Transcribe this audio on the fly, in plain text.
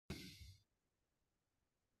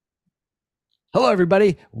Hello,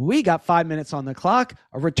 everybody. We got 5 minutes on the clock.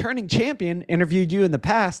 A returning champion interviewed you in the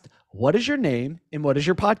past. What is your name and what is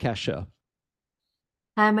your podcast show?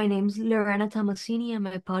 Hi, my name's Lorena Tomasini, and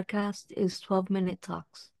my podcast is 12 Minute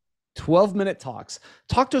Talks. 12-minute talks.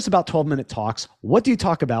 Talk to us about 12-minute talks. What do you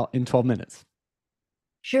talk about in 12 minutes?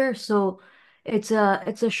 Sure. So it's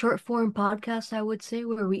a short form podcast, I would say,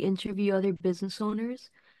 where we interview other business owners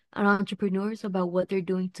and entrepreneurs about what they're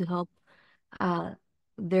doing to help uh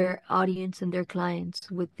their audience and their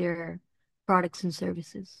clients with their products and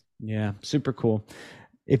services. Yeah, super cool.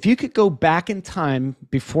 If you could go back in time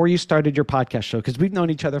before you started your podcast show, because we've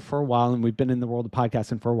known each other for a while and we've been in the world of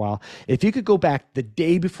podcasting for a while. If you could go back the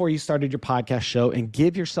day before you started your podcast show and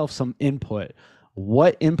give yourself some input,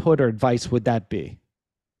 what input or advice would that be?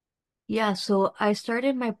 Yeah, so I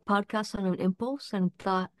started my podcast on an impulse and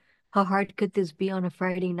thought, how hard could this be on a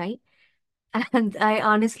Friday night? And I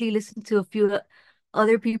honestly listened to a few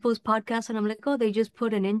other people's podcasts and I'm like, oh, they just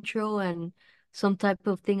put an intro and some type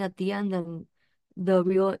of thing at the end and the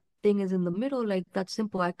real thing is in the middle. Like that's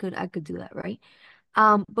simple. I could do that, right?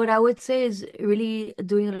 But I would say is really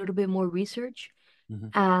doing a little bit more research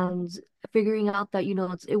Mhm. and figuring out that,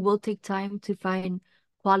 it will take time to find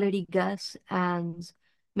quality guests and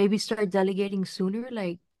maybe start delegating sooner,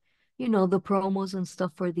 like, the promos and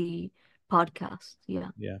stuff for the podcast.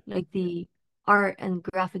 Yeah. Yeah. Like the art and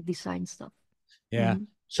graphic design stuff. Yeah. Hmm.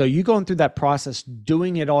 So you going through that process,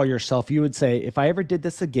 doing it all yourself, you would say, if I ever did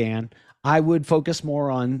this again, I would focus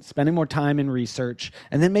more on spending more time in research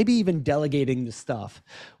and then maybe even delegating the stuff.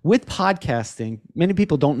 With podcasting, many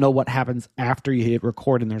people don't know what happens after you hit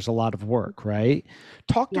record and there's a lot of work, right?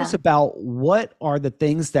 Talk to us Yeah. about what are the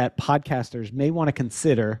things that podcasters may want to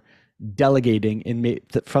consider delegating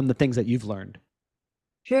from the things that you've learned.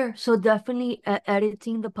 Sure. So definitely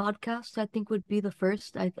editing the podcast, I think would be the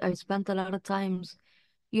first. I spent a lot of times,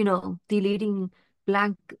 deleting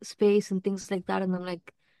blank space and things like that. And I'm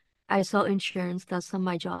like, I sell insurance. That's not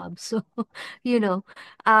my job. So, you know,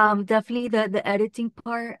 definitely the editing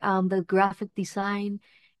part, the graphic design,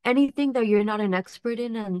 anything that you're not an expert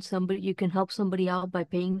in and somebody you can help somebody out by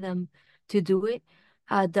paying them to do it.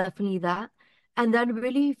 Definitely that. And then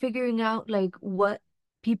really figuring out like what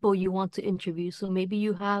people you want to interview. So maybe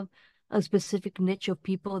you have a specific niche of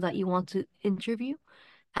people that you want to interview,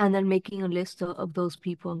 and then making a list of those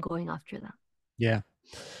people and going after that. Yeah.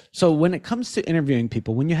 So when it comes to interviewing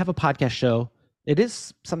people, when you have a podcast show, it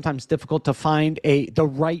is sometimes difficult to find the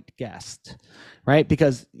right guest, right?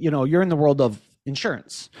 Because you're in the world of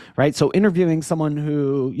insurance, right? So interviewing someone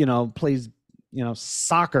who plays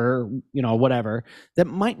soccer, whatever, that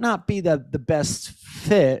might not be the best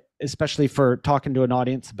fit, especially for talking to an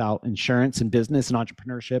audience about insurance and business and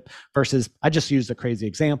entrepreneurship versus I just used a crazy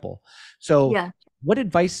example. So Yeah. what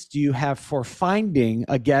advice do you have for finding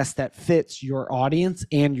a guest that fits your audience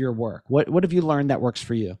and your work? What have you learned that works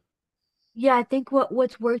for you? Yeah, I think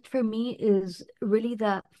what's worked for me is really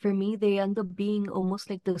that for me they end up being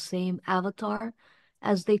almost like the same avatar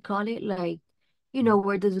as they call it, like,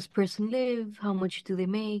 where does this person live? How much do they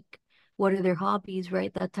make? What are their hobbies,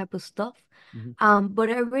 right? That type of stuff. Mm-hmm. But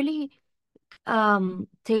I really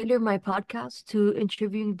tailor my podcast to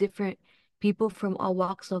interviewing different people from all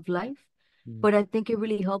walks of life. Mm-hmm. But I think it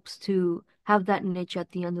really helps to have that niche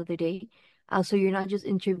at the end of the day. So you're not just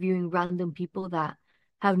interviewing random people that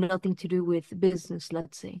have nothing to do with business,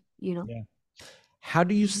 let's say. Yeah. How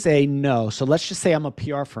do you Mhm. say no? So let's just say I'm a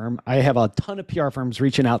PR firm. I have a ton of PR firms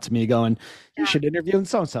reaching out to me going, you Yeah. should interview and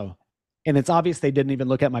so and so. And it's obvious they didn't even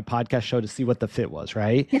look at my podcast show to see what the fit was,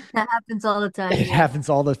 right? That happens all the time, It yeah. happens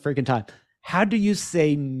all the freaking time. How do you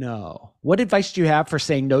say no? What advice do you have for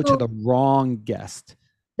saying no to So the wrong guest?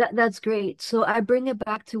 that's great. So I bring it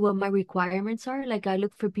back to what my requirements are. Like I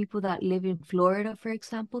look for people that live in Florida, for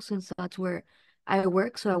example, since that's where I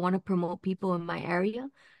work. So I want to promote people in my area.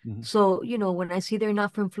 Mhm. So, when I see they're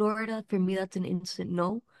not from Florida, for me that's an instant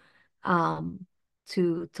no.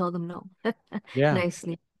 To tell them no Yeah.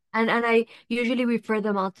 nicely. And I usually refer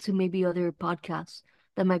them out to maybe other podcasts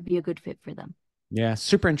that might be a good fit for them. Yeah,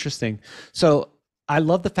 super interesting. So I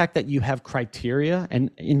love the fact that you have criteria and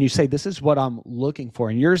you say this is what I'm looking for,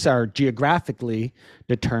 and yours are geographically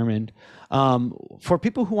determined. For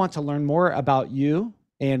people who want to learn more about you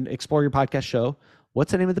and explore your podcast show,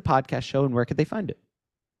 what's the name of the podcast show and where could they find it?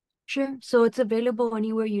 Sure. So it's available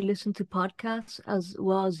anywhere you listen to podcasts as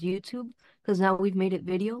well as YouTube, because now we've made it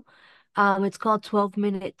video. It's called 12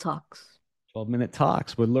 Minute Talks. 12-minute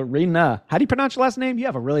talks with Lorena. How do you pronounce your last name? You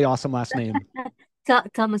have a really awesome last name.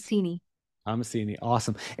 Tomasini. Tomasini.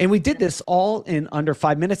 Awesome. And we did this all in under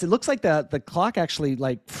 5 minutes. It looks like the clock actually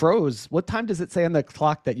like froze. What time does it say on the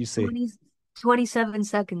clock that you see? 20, 27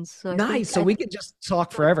 seconds. So Nice. So I we think could just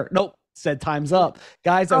talk forever. Nope. Said time's up.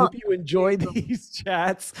 Guys, I oh, hope you there you enjoyed go. these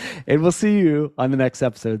chats, and we'll see you on the next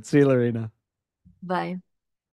episode. See you, Lorena. Bye.